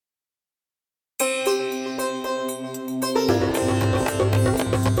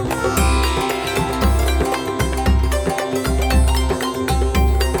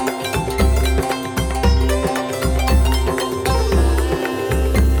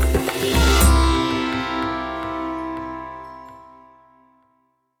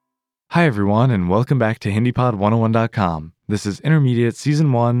Hi, everyone, and welcome back to HindiPod101.com. This is Intermediate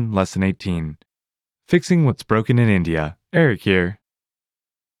Season 1, Lesson 18. Fixing What's Broken in India. Eric here.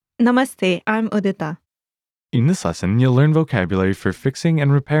 Namaste, I'm Udita. In this lesson, you'll learn vocabulary for fixing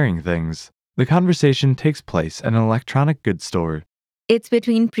and repairing things. The conversation takes place at an electronic goods store. It's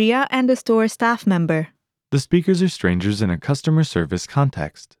between Priya and a store staff member. The speakers are strangers in a customer service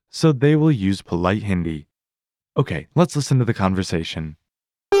context, so they will use polite Hindi. Okay, let's listen to the conversation.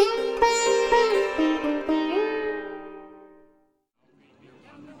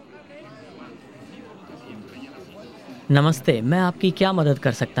 नमस्ते, मैं आपकी क्या मदद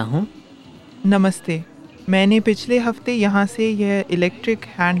कर सकता हूँ? नमस्ते। मैंने पिछले हफ्ते यहाँ से यह इलेक्ट्रिक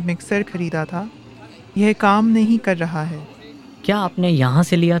हैंड मिक्सर खरीदा था। यह काम नहीं कर रहा है। क्या आपने यहाँ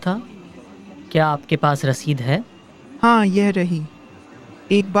से लिया था? क्या आपके पास रसीद है? हाँ, यह रही।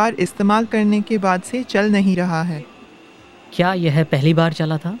 एक बार इस्तेमाल करने के बाद से चल नहीं रहा है। क्या यह पहली बार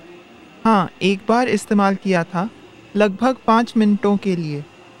चला था? हाँ, एक बार इस्तेमाल किया था, लगभग 5 मिनटों के लिए।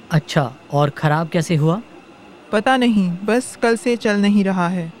 अच्छा, और ख़राब कैसे हुआ? पता नहीं, बस कल से चल नहीं रहा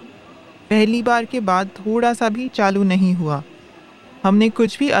है। पहली बार के बाद थोड़ा सा भी चालू नहीं हुआ। हमने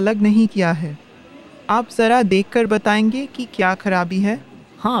कुछ भी अलग नहीं किया है। आप ज़रा देखकर बताएंगे कि क्या खराबी है?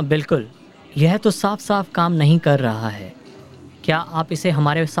 हाँ, बिल्कुल। यह तो साफ साफ काम नहीं कर रहा है। क्या आप इसे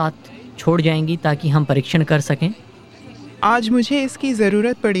हमारे साथ छोड़ जाएंगी ताकि हम परीक्षण कर सकें? आज मुझे इसकी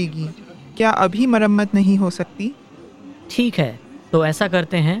ज़रूरत पड़ेगी। क्या अभी मरम्मत नहीं हो सकती? ठीक है, तो ऐसा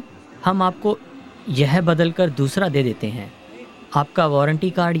करते हैं, हम आपको यह बदलकर दूसरा दे देते हैं। आपका वारंटी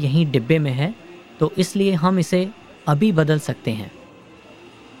कार्ड यहीं डिब्बे में है, तो इसलिए हम इसे अभी बदल सकते हैं।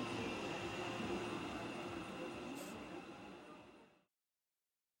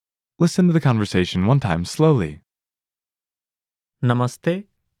 Listen to the conversation one time slowly. नमस्ते,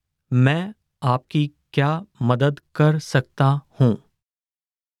 मैं आपकी क्या मदद कर सकता हूँ?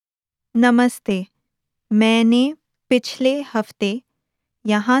 नमस्ते, मैंने पिछले हफ्ते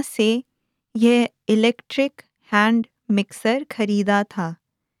यहाँ से यह इलेक्ट्रिक हैंड मिक्सर खरीदा था।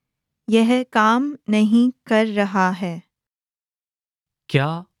 यह काम नहीं कर रहा है।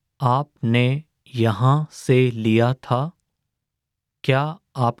 क्या आपने यहाँ से लिया था? क्या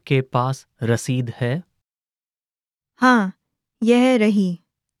आपके पास रसीद है? हाँ, यह रही।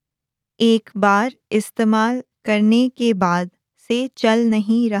 एक बार इस्तेमाल करने के बाद से चल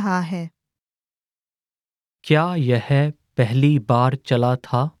नहीं रहा है। क्या यह पहली बार चला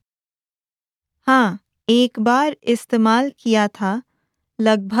था? हाँ, एक बार इस्तेमाल किया था,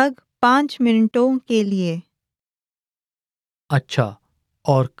 लगभग 5 मिनटों के लिए। अच्छा,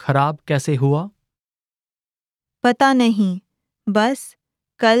 और ख़राब कैसे हुआ? पता नहीं, बस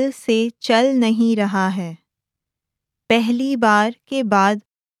कल से चल नहीं रहा है। पहली बार के बाद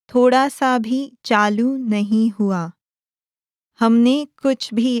थोड़ा सा भी चालू नहीं हुआ। हमने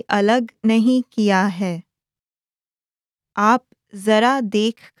कुछ भी अलग नहीं किया है। आप ज़रा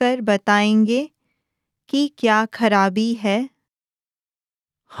देखकर बताएंगे कि क्या खराबी है?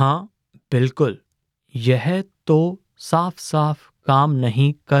 हाँ, बिल्कुल। यह तो साफ साफ काम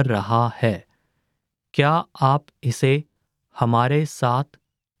नहीं कर रहा है। क्या आप इसे हमारे साथ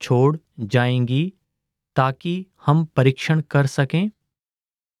छोड़ जाएंगी ताकि हम परीक्षण कर सकें?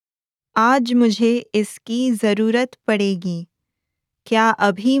 आज मुझे इसकी ज़रूरत पड़ेगी। क्या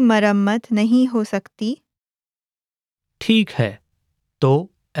अभी मरम्मत नहीं हो सकती? ठीक है,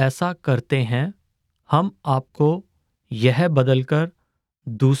 तो ऐसा करते हैं, हम आपको यह बदलकर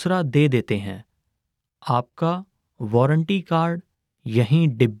दूसरा दे देते हैं। आपका वारंटी कार्ड यहीं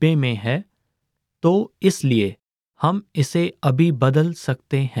डिब्बे में है, तो इसलिए हम इसे अभी बदल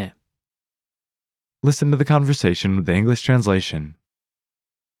सकते हैं। Listen to the conversation with the English translation.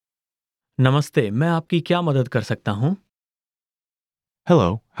 नमस्ते, मैं आपकी क्या मदद कर सकता हूँ?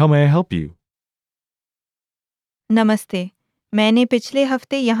 Hello, how may I help you? नमस्ते, मैंने पिछले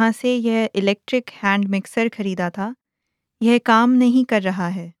हफ्ते यहाँ से यह इलेक्ट्रिक हैंड मिक्सर खरीदा था। यह काम नहीं कर रहा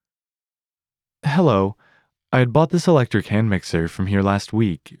है। Hello, I had bought this electric hand mixer from here last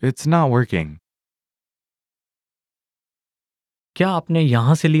week. It's not working. क्या आपने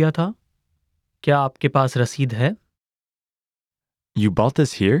यहाँ से लिया था? क्या आपके पास रसीद है? You bought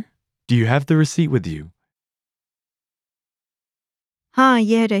this here? Do you have the receipt with you? हाँ,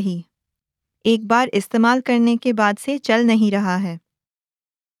 यह रही। एक बार इस्तेमाल करने के बाद से चल नहीं रहा है।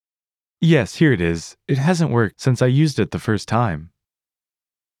 Yes, here it is. It hasn't worked since I used it the first time.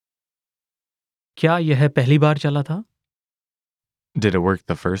 क्या यह पहली बार चला था? Did it work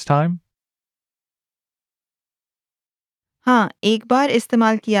the first time? हाँ, एक बार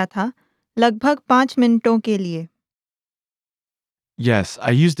इस्तेमाल किया था, लगभग 5 मिनटों के लिए। Yes,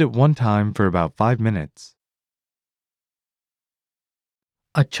 I used it one time for about 5 minutes.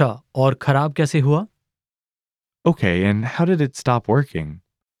 अच्छा, और खराब कैसे हुआ? Okay, and how did it stop working?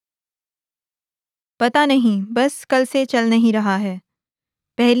 पता नहीं, बस कल से चल नहीं रहा है।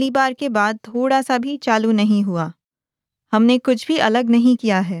 पहली बार के बाद थोड़ा सा भी चालू नहीं हुआ। हमने कुछ भी अलग नहीं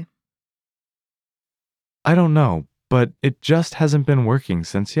किया है। I don't know, but it just hasn't been working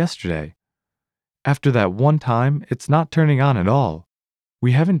since yesterday. After that one time, it's not turning on at all.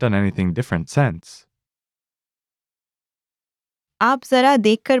 We haven't done anything different since. आप जरा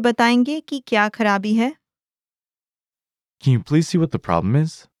देखकर बताएंगे कि क्या खराबी है? Can you please see what the problem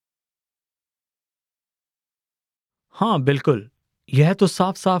is? हाँ, बिल्कुल। यह तो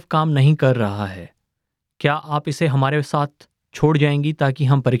साफ साफ काम नहीं कर रहा है। क्या आप इसे हमारे साथ छोड़ जाएंगी ताकि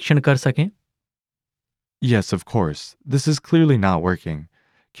हम परीक्षण कर सकें? Yes, of course. This is clearly not working.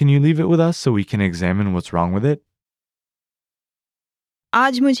 Can you leave it with us so we can examine what's wrong with it?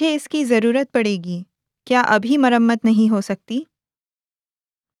 आज मुझे इसकी ज़रूरत पड़ेगी। क्या अभी मरम्मत नहीं हो सकती?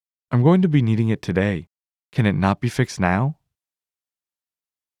 I'm going to be needing it today. Can it not be fixed now?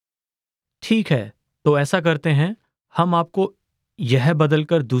 ठीक है, तो ऐसा करते हैं, हम आपको यह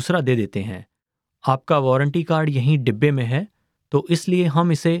बदलकर दूसरा दे देते हैं। आपका वारंटी कार्ड यहीं डिब्बे में है, तो इसलिए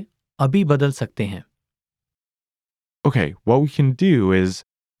हम इसे अभी बदल सकते हैं। Okay, what we can do is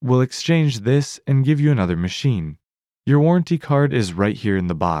we'll exchange this and give you another machine. Your warranty card is right here in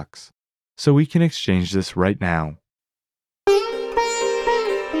the box, so we can exchange this right now.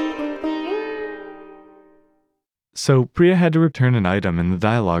 So Priya had to return an item in the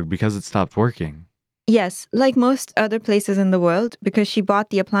dialogue because it stopped working. Yes, like most other places in the world, because she bought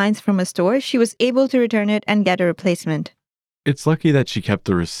the appliance from a store, she was able to return it and get a replacement. It's lucky that she kept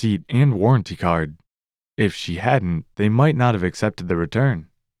the receipt and warranty card. If she hadn't, they might not have accepted the return.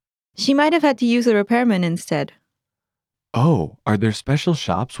 She might have had to use a repairman instead. Oh, are there special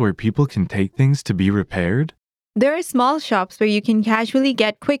shops where people can take things to be repaired? There are small shops where you can casually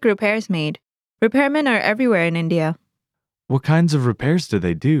get quick repairs made. Repairmen are everywhere in India. What kinds of repairs do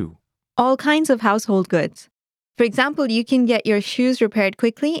they do? All kinds of household goods. For example, you can get your shoes repaired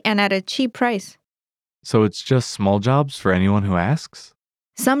quickly and at a cheap price. So it's just small jobs for anyone who asks?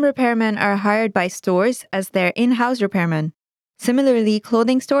 Some repairmen are hired by stores as their in-house repairmen. Similarly,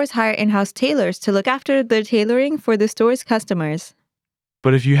 clothing stores hire in-house tailors to look after the tailoring for the store's customers.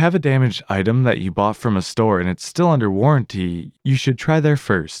 But if you have a damaged item that you bought from a store and it's still under warranty, you should try there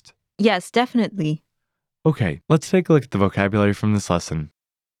first. Yes, definitely. Okay, let's take a look at the vocabulary from this lesson.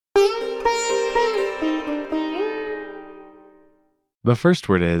 The first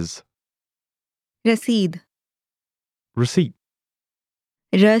word is Raseed. receipt.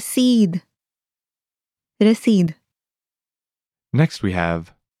 Raseed. Raseed. Next we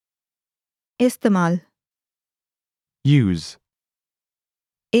have Istemal. use.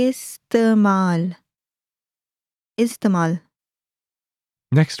 Istemal. Istemal.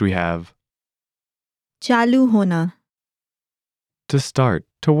 Next we have Chalu hona. to start,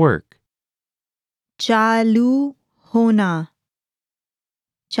 to work. Chalu hona.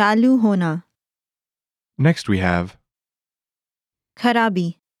 Chalu hona. Next we have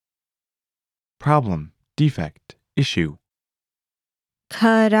Kharabi. problem, defect, issue.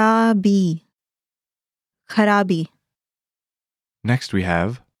 Kharabi. Kharabi. Next we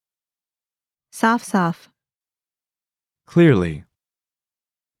have Saaf saaf. clearly.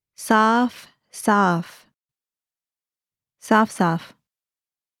 Saaf saaf. Saaf saaf.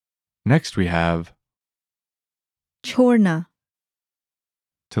 Next we have Chhodna.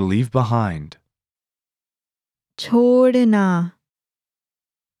 to leave behind. Chhodna.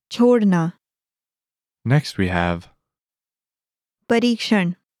 Chhodna. Next we have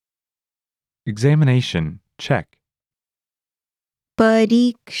Parikshan. examination, check.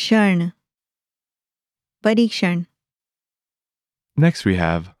 Parikshan. Parikshan. Next we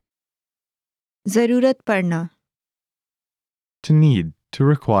have Zarurat padna. to need, to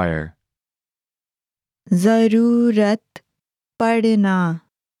require. Zarurat padna.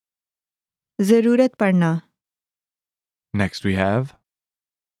 Zarurat padna. Next we have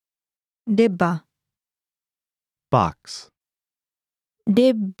Dibba. box.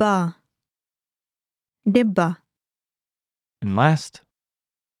 Dibba. Dibba. And last,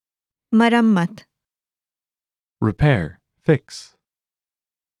 Marammat. repair, fix.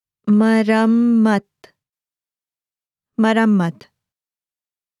 Marammat. Marammat.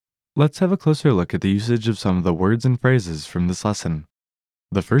 Let's have a closer look at the usage of some of the words and phrases from this lesson.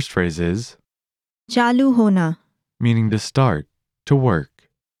 The first phrase is Chalu hona. meaning to start, to work.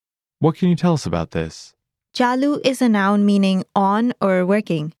 What can you tell us about this? Chalu is a noun meaning on or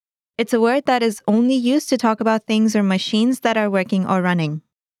working. It's a word that is only used to talk about things or machines that are working or running.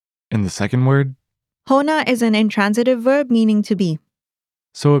 And the second word? Hona is an intransitive verb meaning to be.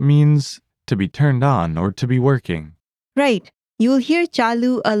 so it means to be turned on or to be working. Right. You'll hear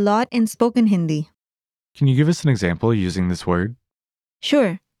chalu a lot in spoken Hindi. Can you give us an example using this word?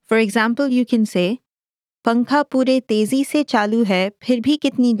 Sure. For example, you can say, पंखा पूरे तेजी से चालू है, फिर भी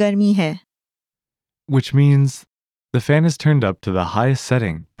कितनी गर्मी है. Which means the fan is turned up to the highest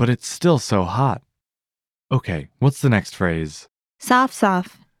setting, but it's still so hot. Okay, what's the next phrase? साफ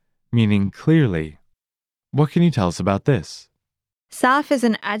साफ. Meaning clearly. What can you tell us about this? Saaf is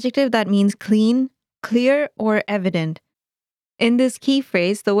an adjective that means clean, clear, or evident. In this key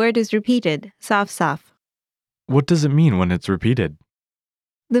phrase, the word is repeated, saaf saaf. What does it mean when it's repeated?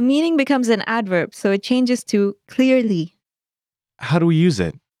 The meaning becomes an adverb, so it changes to clearly. How do we use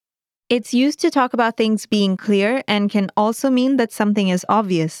it? It's used to talk about things being clear and can also mean that something is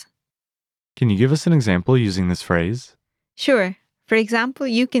obvious. Can you give us an example using this phrase? Sure. For example,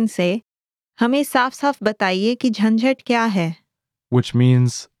 you can say, हमें साफ साफ बताइए कि झंझट क्या है. Which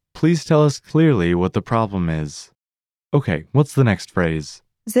means, please tell us clearly what the problem is. Okay, what's the next phrase?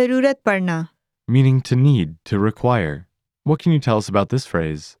 ज़रूरत पड़ना. Meaning to need, to require. What can you tell us about this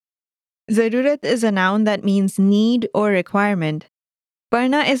phrase? ज़रूरत is a noun that means need or requirement.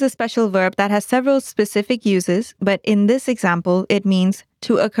 Parna is a special verb that has several specific uses, but in this example, it means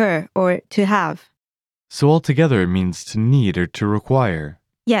to occur or to have. So altogether it means to need or to require.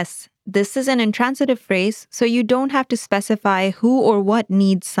 Yes, this is an intransitive phrase, so you don't have to specify who or what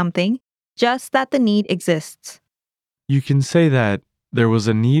needs something, just that the need exists. You can say that there was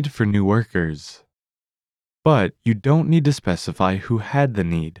a need for new workers, but you don't need to specify who had the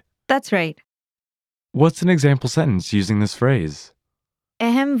need. That's right. What's an example sentence using this phrase?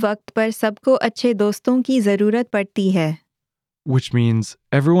 अहम वक्त पर सबको अच्छे दोस्तों की ज़रूरत पड़ती है. Which means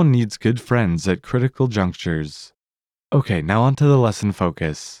everyone needs good friends at critical junctures. Okay, now on to the lesson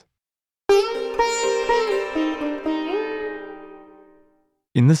focus.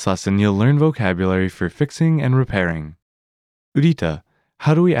 In this lesson, you'll learn vocabulary for fixing and repairing. Udita,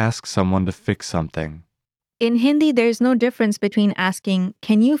 how do we ask someone to fix something? In Hindi, there's no difference between asking,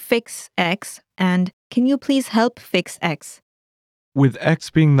 can you fix X, and can you please help fix X? With X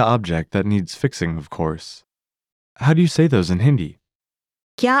being the object that needs fixing, of course. How do you say those in Hindi?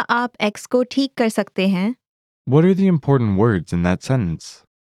 क्या आप X को ठीक कर सकते हैं? What are the important words in that sentence?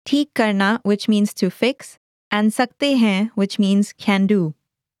 ठीक करना, which means to fix, and सकते हैं, which means can do.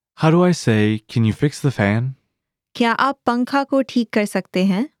 How do I say, can you fix the fan? क्या आप पंखा को ठीक कर सकते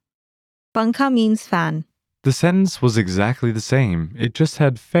हैं? पंखा means fan. The sentence was exactly the same, it just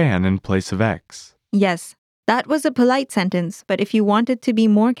had fan in place of X. Yes, that was a polite sentence, but if you want it to be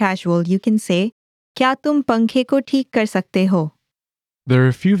more casual, you can say, क्या तुम पंखे को ठीक कर सकते हो? There are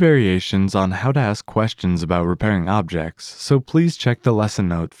a few variations on how to ask questions about repairing objects, so please check the lesson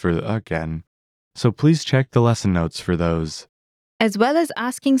note for those. As well as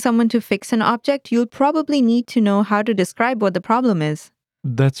asking someone to fix an object, you'll probably need to know how to describe what the problem is.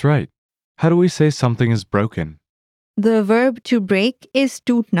 That's right. How do we say something is broken? The verb to break is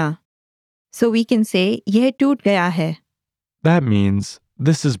टूटना. So we can say, यह टूट गया है. That means,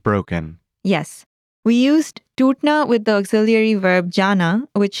 this is broken. Yes. We used टूटना with the auxiliary verb जाना,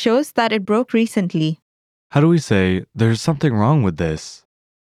 which shows that it broke recently. How do we say, there's something wrong with this?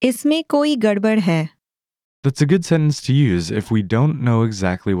 इसमें कोई गड़बड़ है. That's a good sentence to use if we don't know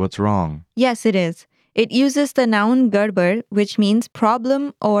exactly what's wrong. Yes, it is. It uses the noun गड़बड़, which means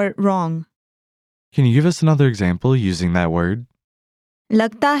problem or wrong. Can you give us another example using that word?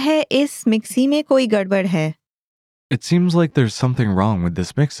 लगता है इस mixie में कोई गड़बड़ है. It seems like there's something wrong with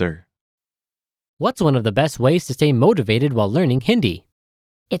this mixer. What's one of the best ways to stay motivated while learning Hindi?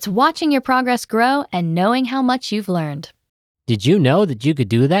 It's watching your progress grow and knowing how much you've learned. Did you know that you could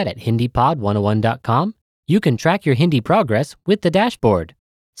do that at HindiPod101.com? You can track your Hindi progress with the dashboard.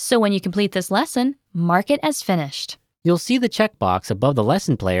 So when you complete this lesson, mark it as finished. You'll see the checkbox above the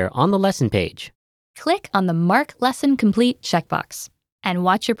lesson player on the lesson page. Click on the Mark Lesson Complete checkbox and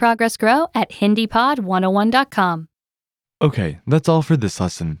watch your progress grow at HindiPod101.com. Okay, that's all for this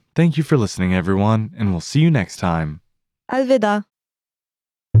lesson. Thank you for listening, everyone, and we'll see you next time. अलविदा.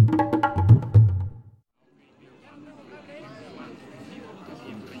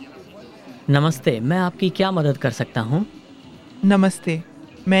 नमस्ते, मैं आपकी क्या मदद कर सकता हूँ? नमस्ते।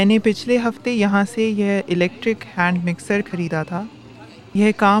 मैंने पिछले हफ्ते यहाँ से यह इलेक्ट्रिक हैंड मिक्सर खरीदा था।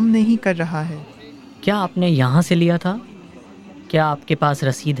 यह काम नहीं कर रहा है। क्या आपने यहाँ से लिया था? क्या आपके पास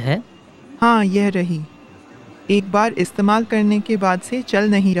रसीद है? हाँ, यह रही। एक बार इस्तेमाल करने के बाद से चल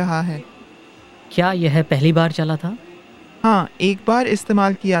नहीं रहा है। क्या यह पहली बार चला था? हाँ, एक बार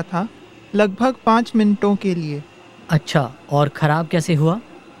इस्तेमाल किया था, लगभग 5 मिनटों के लिए। अच्छा, और ख़राब कैसे हुआ?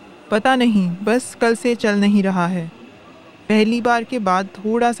 पता नहीं, बस कल से चल नहीं रहा है। पहली बार के बाद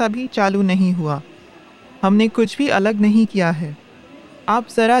थोड़ा सा भी चालू नहीं हुआ। हमने कुछ भी अलग नहीं किया है। आप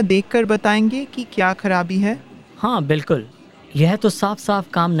ज़रा देखकर बताएंगे कि क्या खराबी है? हाँ बिल्कुल, यह तो साफ साफ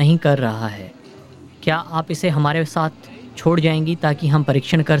काम नहीं कर रहा है। क्या आप इसे हमारे साथ छोड़ जाएंगी ताकि हम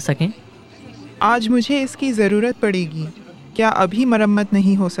परीक्षण कर सकें? आज मुझे इसकी ज़रूरत पड़ेगी। क्या अभी मरम्मत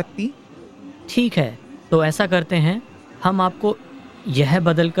नहीं हो सकती? ठीक है, तो ऐसा करते हैं, हम आपको यह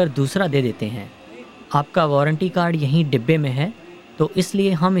बदल कर दूसरा दे देते हैं। आपका वारंटी कार्ड यहीं डिब्बे में है, तो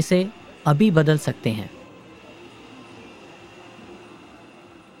इसलिए हम इसे अभी बदल सकते हैं।